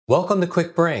Welcome to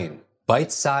Quick Brain,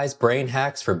 bite-sized brain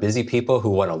hacks for busy people who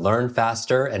want to learn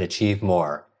faster and achieve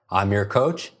more. I'm your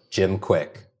coach, Jim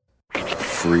Quick.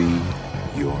 Free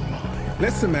your mind.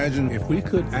 Let's imagine if we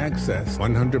could access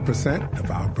 100%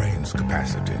 of our brain's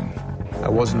capacity. I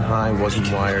wasn't high, wasn't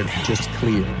wired, just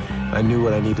clear. I knew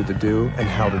what I needed to do and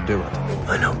how to do it.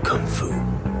 I know Kung Fu.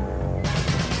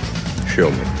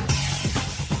 Show me.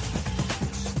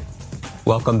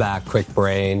 Welcome back, Quick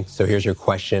Brain. So here's your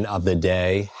question of the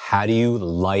day. How do you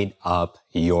light up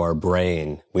your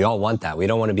brain? We all want that. We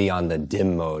don't want to be on the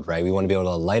dim mode, right? We want to be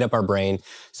able to light up our brain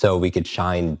so we could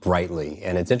shine brightly.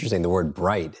 And it's interesting, the word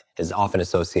bright is often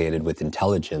associated with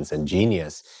intelligence and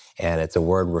genius, and it's a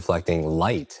word reflecting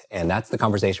light. And that's the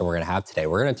conversation we're going to have today.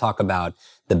 We're going to talk about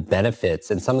the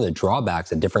benefits and some of the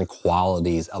drawbacks and different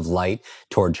qualities of light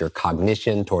towards your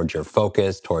cognition, towards your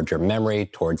focus, towards your memory,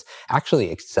 towards actually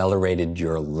accelerated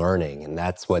your learning. And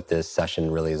that's what this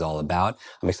session really is all about.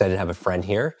 I'm excited to have a friend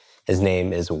here. His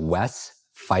name is Wes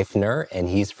Pfiffner, and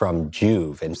he's from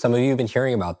Juve. And some of you have been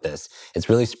hearing about this. It's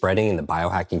really spreading in the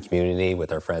biohacking community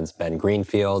with our friends Ben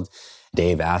Greenfield,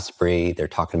 Dave Asprey. They're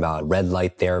talking about red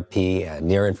light therapy and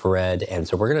near infrared. And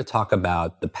so we're going to talk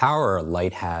about the power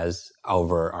light has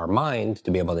over our mind to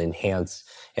be able to enhance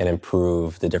and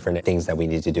improve the different things that we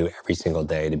need to do every single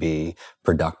day to be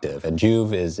productive. And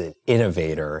Juve is an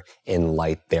innovator in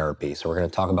light therapy. So we're going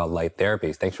to talk about light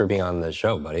therapies. Thanks for being on the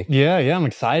show, buddy. Yeah, I'm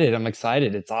excited.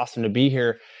 It's awesome to be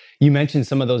here. You mentioned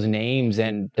some of those names,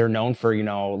 and they're known for,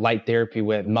 light therapy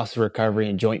with muscle recovery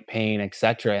and joint pain,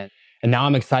 etc. And now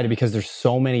I'm excited because there's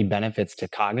so many benefits to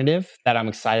cognitive that I'm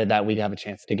excited that we have a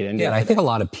chance to get into. Yeah, and I think a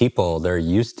lot of people, they're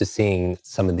used to seeing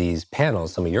some of these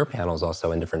panels, some of your panels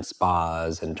also in different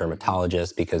spas and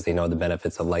dermatologists, because they know the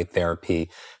benefits of light therapy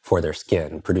for their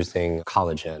skin, producing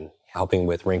collagen, helping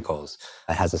with wrinkles.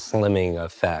 It has a slimming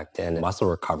effect and muscle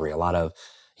recovery. A lot of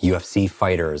UFC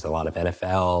fighters, a lot of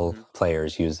NFL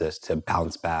players use this to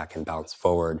bounce back and bounce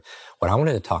forward. What I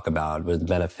wanted to talk about was the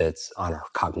benefits on our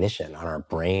cognition, on our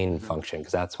brain function,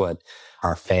 because that's what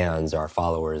our fans, our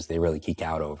followers, they really geek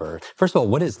out over. First of all,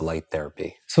 what is light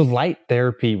therapy? So light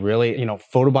therapy really,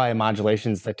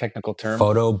 photobiomodulation is the technical term.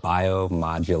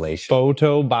 Photobiomodulation.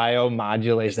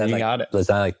 Photobiomodulation. You got it. Is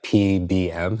that like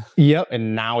PBM? Yep.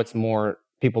 And now it's more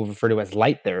people refer to as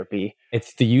light therapy.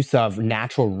 It's the use of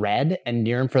natural red and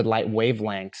near infrared light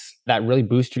wavelengths that really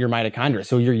boost your mitochondria.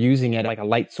 So you're using it like a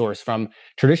light source from,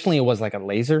 traditionally it was like a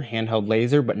laser, handheld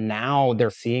laser, but now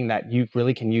they're seeing that you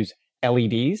really can use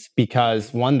LEDs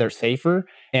because one, they're safer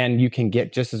and you can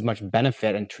get just as much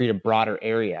benefit and treat a broader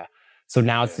area. So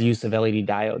now it's the use of LED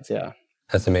diodes. Yeah.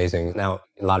 That's amazing. Now,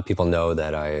 a lot of people know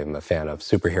that I am a fan of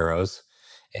superheroes.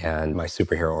 And my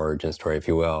superhero origin story, if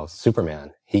you will,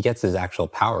 Superman, he gets his actual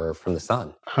power from the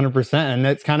sun. 100%. And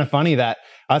it's kind of funny that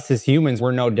us as humans,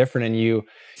 we're no different. And you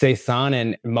say sun,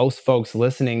 and most folks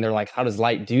listening, they're like, how does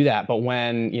light do that? But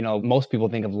when, most people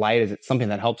think of light as it's something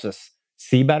that helps us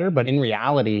see better. But in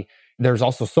reality, there's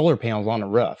also solar panels on the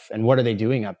roof. And what are they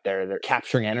doing up there? They're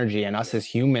capturing energy. And us as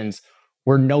humans,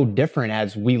 we're no different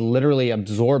as we literally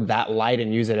absorb that light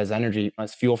and use it as energy,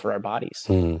 as fuel for our bodies.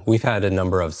 We've had a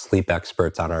number of sleep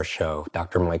experts on our show,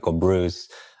 Dr. Michael Bruce,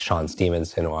 Sean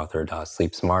Stevenson, who authored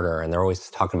Sleep Smarter, and they're always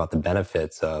talking about the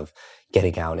benefits of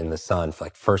getting out in the sun for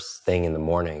like first thing in the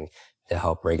morning to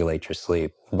help regulate your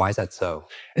sleep. Why is that so?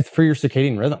 It's for your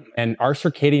circadian rhythm. And our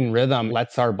circadian rhythm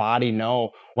lets our body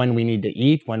know when we need to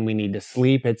eat, when we need to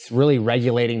sleep. It's really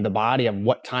regulating the body of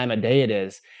what time of day it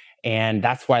is. And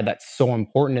that's why that's so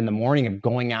important in the morning of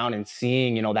going out and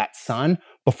seeing, that sun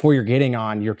before you're getting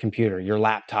on your computer, your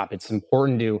laptop. It's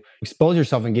important to expose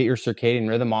yourself and get your circadian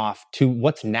rhythm off to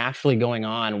what's naturally going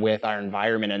on with our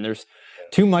environment. And there's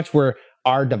too much where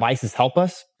our devices help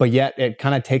us, but yet it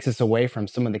kind of takes us away from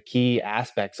some of the key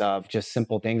aspects of just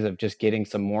simple things of just getting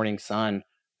some morning sun,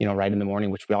 right in the morning,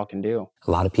 which we all can do.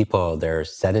 A lot of people, they're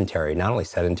sedentary, not only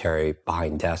sedentary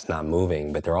behind desks, not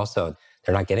moving, but they're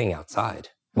not getting outside.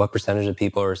 What percentage of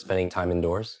people are spending time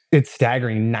indoors? It's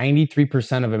staggering.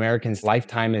 93% of Americans'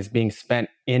 lifetime is being spent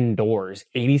indoors,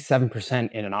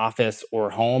 87% in an office or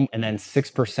home, and then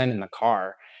 6% in the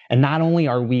car. And not only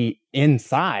are we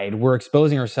inside, we're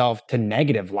exposing ourselves to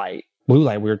negative light, blue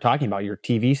light. We were talking about your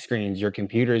TV screens, your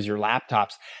computers, your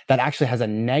laptops, that actually has a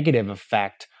negative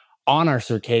effect on our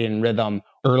circadian rhythm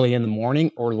early in the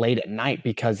morning or late at night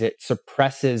because it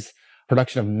suppresses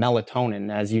production of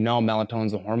melatonin. As you know, melatonin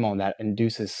is a hormone that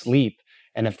induces sleep.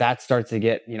 And if that starts to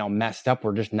get, messed up,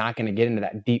 we're just not going to get into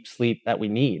that deep sleep that we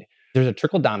need. There's a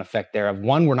trickle down effect there of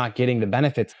one, we're not getting the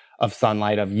benefits of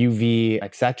sunlight, of UV,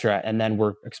 etc. And then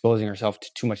we're exposing ourselves to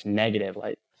too much negative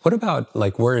light. What about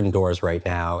like we're indoors right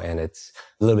now and it's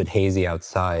a little bit hazy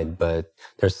outside, but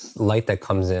there's light that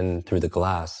comes in through the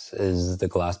glass. Is the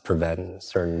glass prevent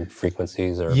certain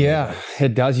frequencies or Yeah, events?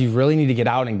 it does. You really need to get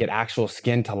out and get actual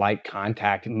skin to light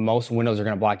contact. Most windows are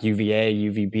going to block UVA,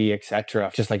 UVB,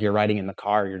 etc. Just like you're riding in the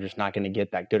car, you're just not going to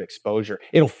get that good exposure.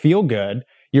 It'll feel good.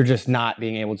 You're just not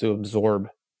being able to absorb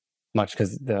much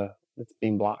because it's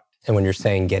being blocked. And when you're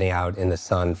saying getting out in the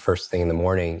sun first thing in the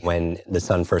morning, when the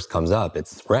sun first comes up,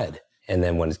 it's red. And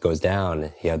then when it goes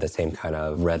down, you have the same kind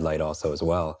of red light also as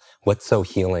well. What's so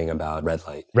healing about red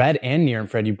light? Red and near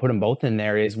infrared, you put them both in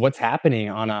there, is what's happening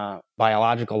on a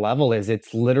biological level is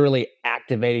it's literally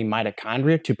activating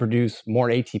mitochondria to produce more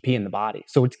ATP in the body.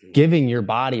 So it's giving your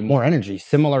body more energy,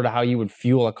 similar to how you would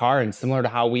fuel a car and similar to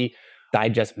how we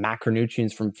digest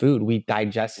macronutrients from food. We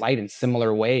digest light in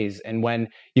similar ways. And when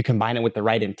you combine it with the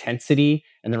right intensity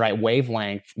and the right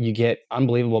wavelength, you get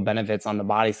unbelievable benefits on the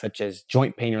body, such as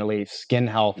joint pain relief, skin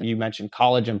health. You mentioned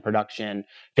collagen production,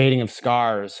 fading of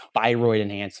scars, thyroid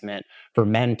enhancement, for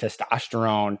men,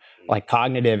 testosterone, like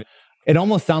cognitive. It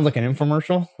almost sounds like an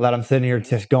infomercial that I'm sitting here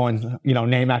just going,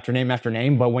 name after name after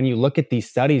name. But when you look at these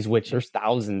studies, which there's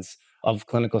thousands of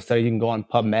clinical studies, you can go on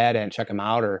PubMed and check them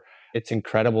out, or it's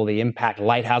incredible the impact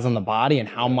light has on the body and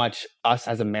how much us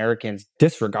as Americans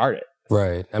disregard it.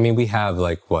 Right. I mean, we have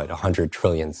 100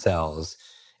 trillion cells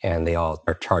and they all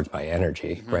are charged by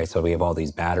energy, right? So we have all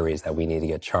these batteries that we need to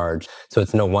get charged. So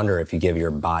it's no wonder if you give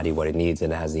your body what it needs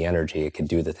and it has the energy, it can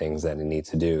do the things that it needs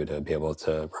to do to be able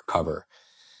to recover.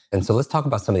 And so let's talk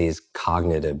about some of these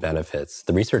cognitive benefits.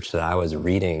 The research that I was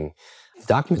reading, the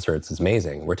documents are, it's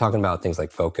amazing. We're talking about things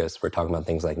like focus. We're talking about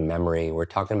things like memory. We're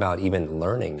talking about even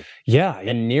learning. Yeah,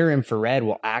 and near infrared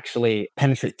will actually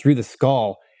penetrate through the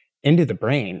skull into the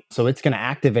brain. So it's going to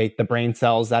activate the brain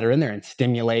cells that are in there and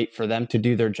stimulate for them to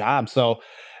do their job. So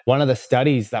one of the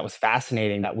studies that was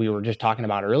fascinating that we were just talking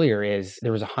about earlier is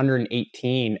there was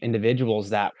 118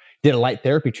 individuals that did a light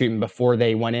therapy treatment before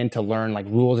they went in to learn like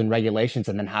rules and regulations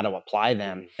and then how to apply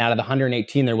them. Out of the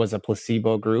 118, there was a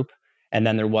placebo group. And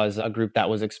then there was a group that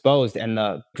was exposed. And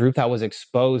the group that was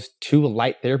exposed to a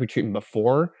light therapy treatment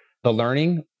before the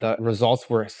learning, the results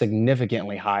were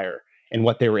significantly higher in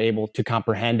what they were able to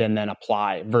comprehend and then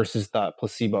apply versus the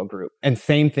placebo group. And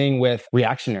same thing with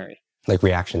reactionary. Like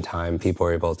reaction time, people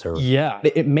are able to... Yeah,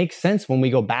 it makes sense when we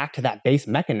go back to that base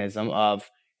mechanism of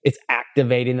it's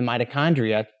activating the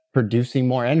mitochondria, producing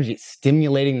more energy,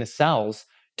 stimulating the cells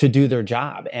to do their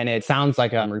job. And it sounds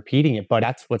like I'm repeating it, but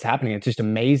that's what's happening. It's just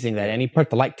amazing that any part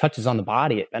the light touches on the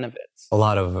body, it benefits. A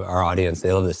lot of our audience,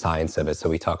 they love the science of it. So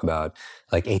we talk about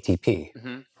like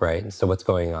ATP, right? So what's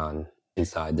going on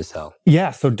inside the cell?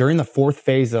 Yeah. So during the fourth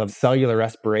phase of cellular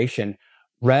respiration,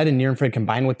 red and near infrared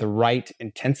combined with the right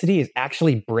intensity is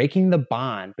actually breaking the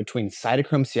bond between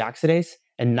cytochrome C oxidase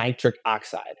and nitric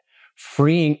oxide,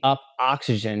 freeing up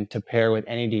oxygen to pair with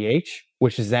NADH,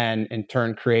 which is then in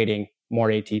turn creating more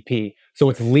ATP. So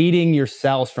it's leading your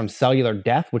cells from cellular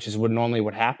death, which is what normally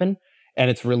would happen, and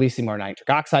it's releasing more nitric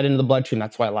oxide into the bloodstream.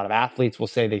 That's why a lot of athletes will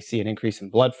say they see an increase in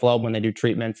blood flow when they do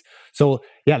treatments. So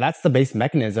yeah, that's the base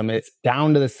mechanism. It's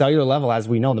down to the cellular level. As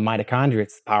we know, the mitochondria,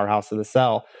 it's the powerhouse of the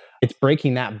cell. It's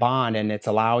breaking that bond and it's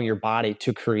allowing your body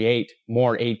to create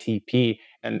more ATP.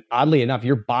 And oddly enough,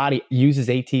 your body uses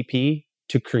ATP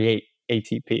to create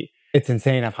ATP. It's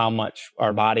insane of how much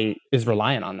our body is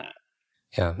reliant on that.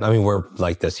 Yeah, I mean, we're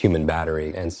like this human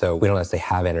battery. And so we don't necessarily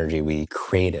have energy. We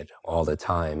create it all the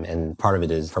time. And part of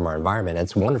it is from our environment. And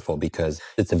it's wonderful because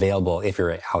it's available if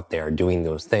you're out there doing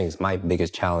those things. My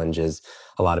biggest challenge is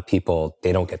a lot of people,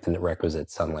 they don't get the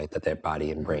requisite sunlight that their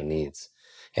body and brain needs.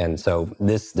 And so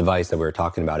this device that we were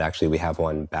talking about, actually, we have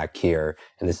one back here,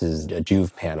 and this is a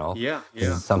Juve panel. This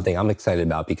is something I'm excited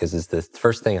about because it's the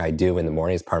first thing I do in the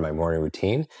morning as part of my morning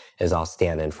routine is I'll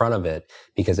stand in front of it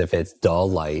because if it's dull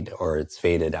light or it's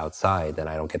faded outside, then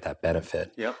I don't get that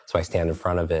benefit. So I stand in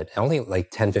front of it only like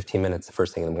 10, 15 minutes the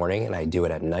first thing in the morning, and I do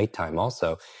it at nighttime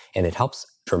also. And it helps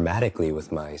dramatically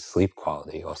with my sleep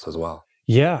quality also as well.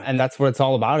 Yeah. And that's what it's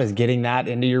all about is getting that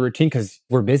into your routine because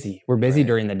we're busy. We're busy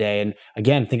during the day. And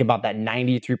again, think about that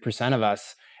 93% of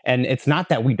us. And it's not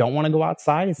that we don't want to go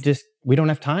outside. It's just we don't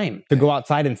have time to go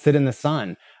outside and sit in the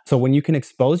sun. So when you can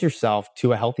expose yourself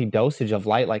to a healthy dosage of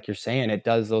light, like you're saying, it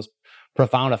does those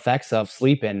profound effects of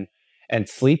sleep. And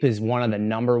sleep is one of the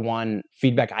number one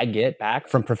feedback I get back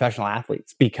from professional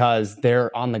athletes because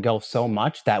they're on the go so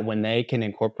much that when they can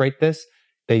incorporate this,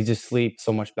 they just sleep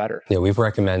so much better. Yeah, we've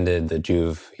recommended the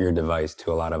Juve, your device,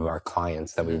 to a lot of our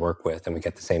clients that we work with, and we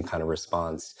get the same kind of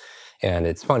response. And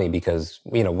it's funny because,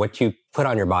 what you put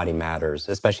on your body matters,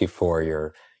 especially for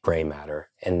your gray matter.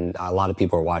 And a lot of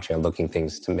people are watching and looking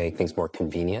things to make things more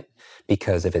convenient,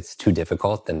 because if it's too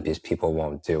difficult, then these people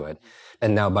won't do it.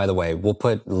 And now, by the way, we'll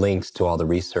put links to all the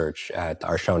research at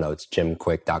our show notes,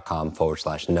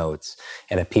 jimquick.com/notes.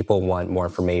 And if people want more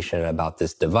information about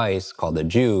this device called the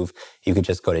Joovv, you could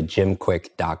just go to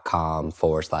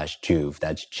jimquick.com/Joovv.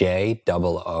 That's JOOV,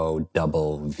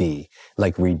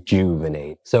 like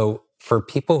rejuvenate. So for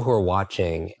people who are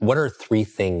watching, what are 3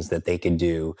 things that they could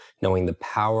do knowing the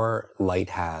power light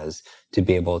has to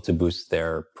be able to boost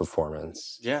their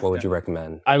performance? What would you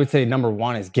recommend? I would say number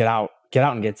 1 is get out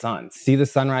and get sun. See the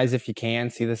sunrise if you can,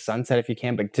 see the sunset if you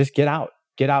can, but just get out.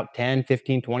 Get out 10,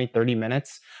 15, 20, 30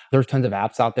 minutes. There's tons of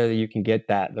apps out there that you can get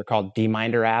that they're called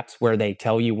D-Minder apps, where they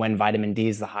tell you when vitamin D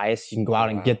is the highest. You can go out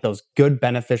and get those good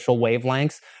beneficial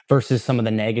wavelengths versus some of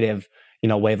the negative,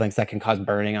 wavelengths that can cause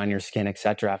burning on your skin,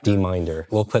 etc. D-Minder.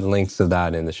 We'll put links to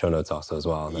that in the show notes also as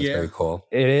well. That's very cool.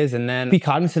 It is. And then be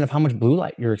cognizant of how much blue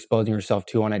light you're exposing yourself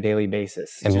to on a daily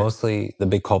basis. And mostly the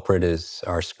big culprit is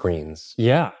our screens.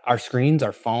 Yeah. Our screens,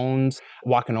 our phones.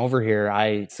 Walking over here,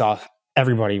 I saw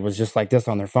everybody was just like this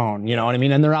on their phone, you know what I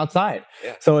mean? And they're outside.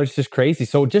 Yeah. So it's just crazy.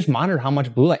 So just monitor how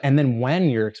much blue light, and then when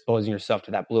you're exposing yourself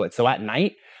to that blue light. So at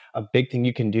night, a big thing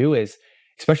you can do is,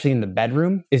 especially in the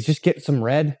bedroom, is just get some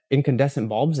red incandescent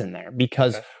bulbs in there,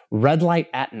 because red light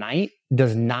at night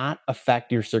does not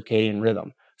affect your circadian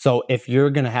rhythm. So if you're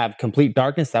going to have complete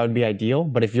darkness, that would be ideal.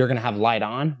 But if you're going to have light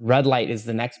on, red light is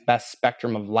the next best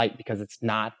spectrum of light, because it's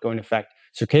not going to affect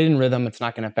circadian rhythm. It's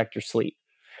not going to affect your sleep.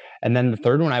 And then the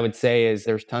third one I would say is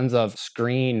there's tons of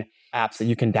screen apps that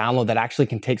you can download that actually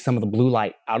can take some of the blue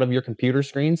light out of your computer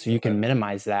screen, so you can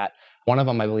minimize that. One of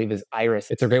them, I believe, is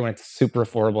Iris. It's a great one. It's super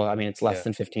affordable. I mean, it's less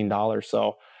than $15.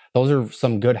 So those are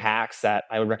some good hacks that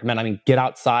I would recommend. I mean, get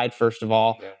outside, first of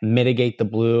all, mitigate the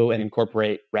blue and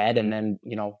incorporate red, and then,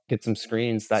 get some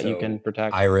screens that you can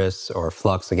protect. Iris or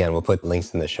Flux, again, we'll put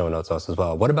links in the show notes also as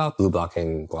well. What about blue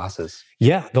blocking glasses?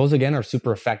 Yeah, those again are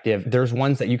super effective. There's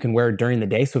ones that you can wear during the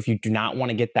day. So if you do not want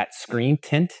to get that screen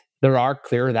tint, there are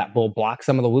clear that will block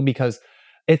some of the blue, because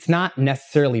it's not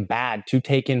necessarily bad to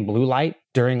take in blue light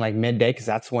during like midday, because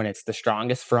that's when it's the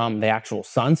strongest from the actual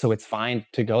sun. So it's fine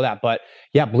to go that. But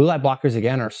yeah, blue light blockers,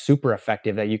 again, are super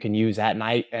effective that you can use at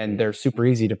night, and they're super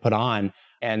easy to put on.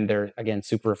 And they're, again,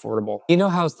 super affordable. You know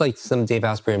how it's like some Dave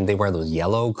Asprey, they wear those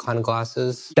yellow kind of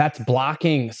glasses? That's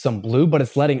blocking some blue, but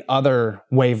it's letting other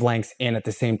wavelengths in at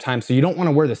the same time. So you don't want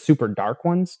to wear the super dark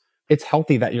ones. It's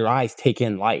healthy that your eyes take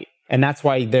in light. And that's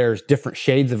why there's different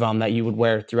shades of them that you would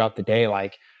wear throughout the day.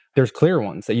 Like there's clear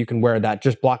ones that you can wear that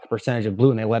just block a percentage of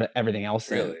blue, and they let everything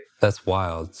else in. That's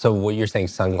wild. So what you're saying,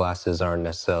 sunglasses aren't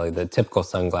necessarily the typical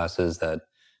sunglasses, that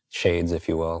shades, if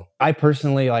you will. I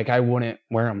personally, I wouldn't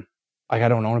wear them. I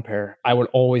don't own a pair. I would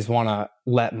always want to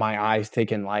let my eyes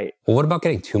take in light. Well, what about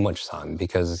getting too much sun?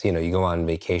 Because, you go on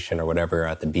vacation or whatever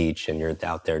at the beach, and you're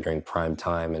out there during prime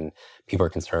time, and people are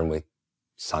concerned with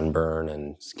sunburn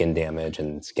and skin damage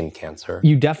and skin cancer.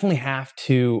 You definitely have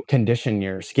to condition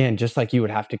your skin, just like you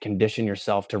would have to condition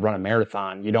yourself to run a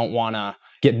marathon. You don't want to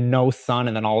get no sun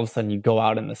and then all of a sudden you go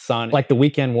out in the sun. Like the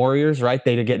weekend warriors, right?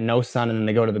 They get no sun and then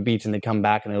they go to the beach and they come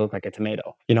back and they look like a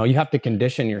tomato. You have to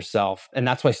condition yourself. And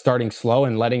that's why starting slow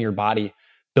and letting your body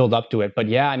build up to it. But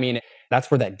yeah, I mean,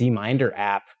 that's where that D-Minder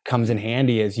app comes in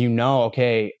handy, is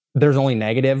okay, there's only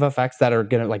negative effects that are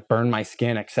going to burn my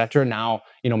skin, etc. Now,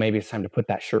 maybe it's time to put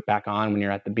that shirt back on when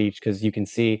you're at the beach, because you can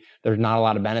see there's not a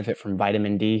lot of benefit from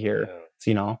vitamin D here.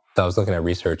 So, I was looking at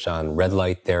research on red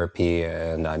light therapy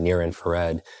and near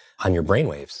infrared on your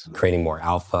brainwaves, creating more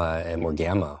alpha and more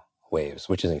gamma waves,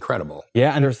 which is incredible.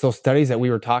 Yeah, and there's those studies that we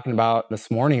were talking about this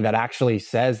morning that actually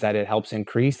says that it helps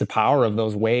increase the power of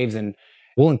those waves, and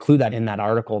we'll include that in that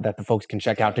article that the folks can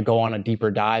check out to go on a deeper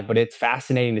dive. But it's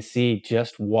fascinating to see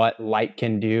just what light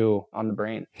can do on the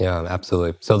brain. Yeah,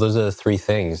 absolutely. So those are the 3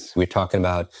 things we're talking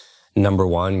about. Number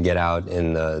 1, get out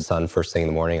in the sun first thing in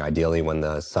the morning, ideally when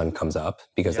the sun comes up,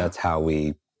 because that's how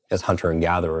we, as hunter and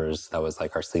gatherers, that was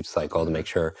like our sleep cycle, to make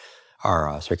sure our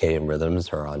circadian rhythms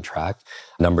are on track.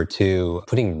 Number 2,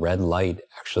 putting red light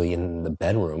actually in the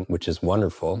bedroom, which is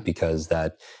wonderful, because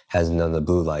that has none of the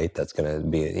blue light that's going to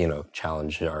be,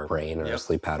 challenge our brain or our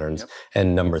sleep patterns.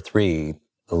 And number 3,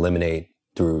 eliminate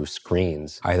through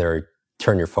screens. Either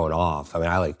turn your phone off. I mean,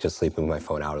 I like just sleeping with my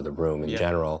phone out of the room in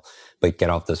general, but get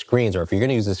off the screens. Or if you're going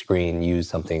to use a screen, use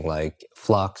something like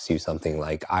Flux, use something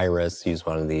like Iris, use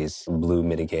one of these blue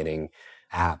mitigating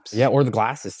apps. Yeah, or the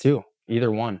glasses too,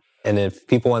 either one. And if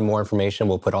people want more information,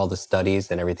 we'll put all the studies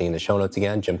and everything in the show notes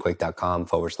again,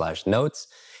 jimquick.com/notes.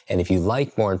 And if you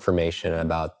like more information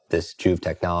about this Joovv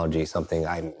technology, something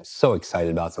I'm so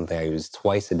excited about, something I use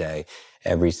twice a day,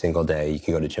 every single day, you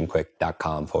can go to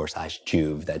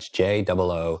jimquick.com/Joovv. That's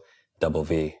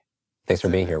JOOV. Thanks for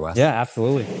being here, Wes. Yeah,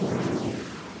 absolutely.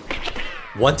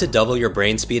 Want to double your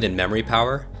brain speed and memory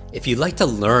power? If you'd like to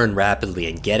learn rapidly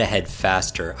and get ahead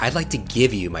faster, I'd like to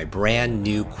give you my brand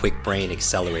new Quick Brain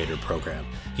Accelerator program.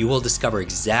 You will discover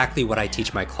exactly what I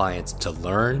teach my clients to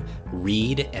learn,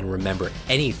 read, and remember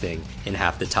anything in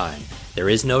half the time. There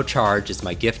is no charge. It's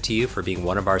my gift to you for being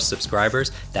one of our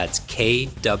subscribers. That's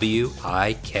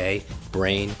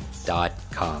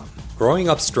KWIKbrain.com. Growing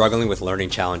up struggling with learning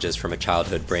challenges from a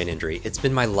childhood brain injury, it's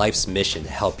been my life's mission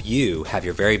to help you have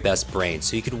your very best brain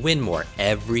so you can win more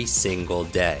every single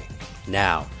day.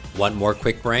 Now, want more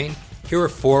Quick Brain? Here are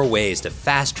 4 ways to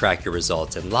fast track your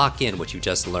results and lock in what you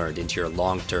just learned into your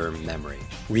long-term memory.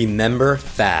 Remember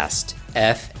FAST,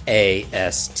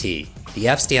 F-A-S-T. The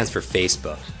F stands for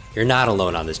Facebook. You're not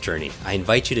alone on this journey. I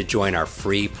invite you to join our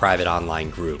free private online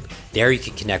group. There you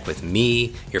can connect with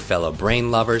me, your fellow brain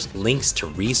lovers, links to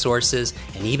resources,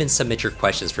 and even submit your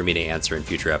questions for me to answer in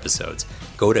future episodes.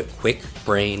 Go to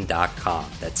quickbrain.com.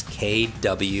 That's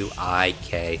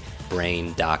K-W-I-K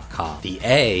brain.com. The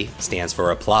A stands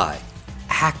for apply.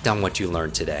 Act on what you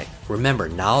learned today. Remember,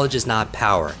 knowledge is not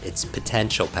power, it's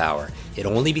potential power. It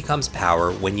only becomes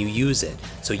power when you use it.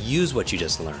 So use what you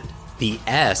just learned. The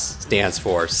S stands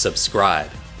for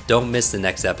subscribe. Don't miss the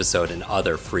next episode and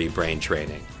other free brain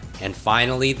training. And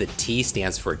finally, the T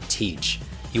stands for teach.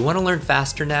 You want to learn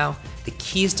faster now? The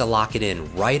key is to lock it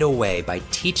in right away by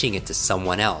teaching it to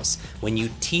someone else. When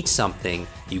you teach something,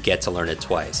 you get to learn it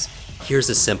twice. Here's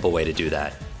a simple way to do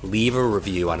that. Leave a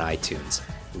review on iTunes.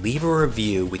 Leave a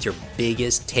review with your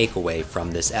biggest takeaway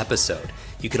from this episode.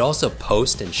 You could also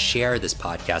post and share this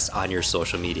podcast on your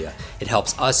social media. It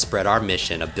helps us spread our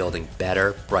mission of building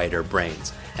better, brighter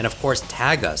brains. And of course,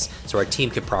 tag us so our team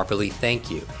can properly thank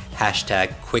you.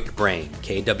 #QuickBrain,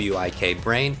 K-W-I-K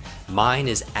brain. Mine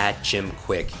is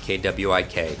 @JimQuick,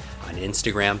 K-W-I-K, on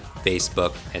Instagram,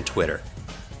 Facebook, and Twitter.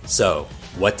 So,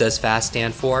 what does FAST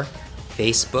stand for?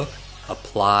 Facebook,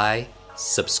 apply,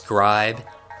 subscribe,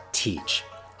 teach.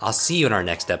 I'll see you in our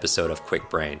next episode of Quick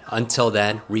Brain. Until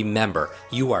then, remember,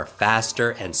 you are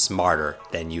faster and smarter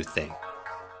than you think.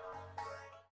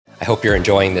 I hope you're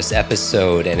enjoying this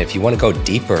episode. And if you want to go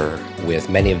deeper with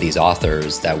many of these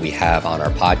authors that we have on our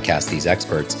podcast, these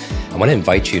experts, I want to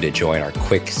invite you to join our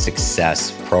Quick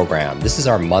Success program. This is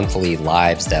our monthly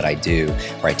lives that I do,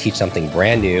 where I teach something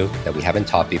brand new that we haven't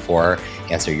taught before,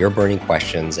 answer your burning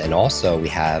questions, and also we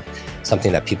have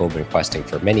something that people have been requesting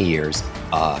for many years,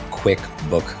 a Quick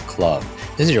Book Club.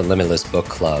 This is your limitless book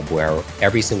club where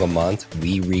every single month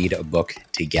we read a book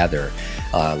together,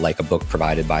 like a book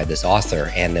provided by this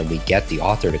author. And then we get the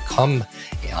author to come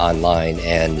online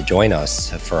and join us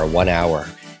for a 1 hour,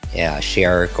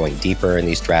 share going deeper in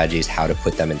these strategies, how to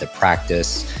put them into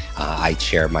practice. I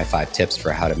share my 5 tips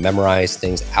for how to memorize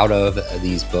things out of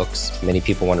these books. Many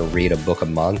people want to read a book a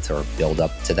month or build up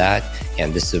to that,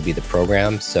 and this would be the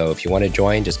program. So if you want to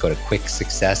join, just go to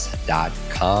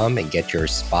quicksuccess.com and get your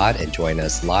spot and join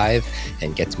us live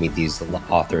and get to meet these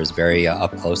authors very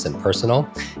up close and personal.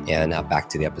 And back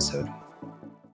to the episode.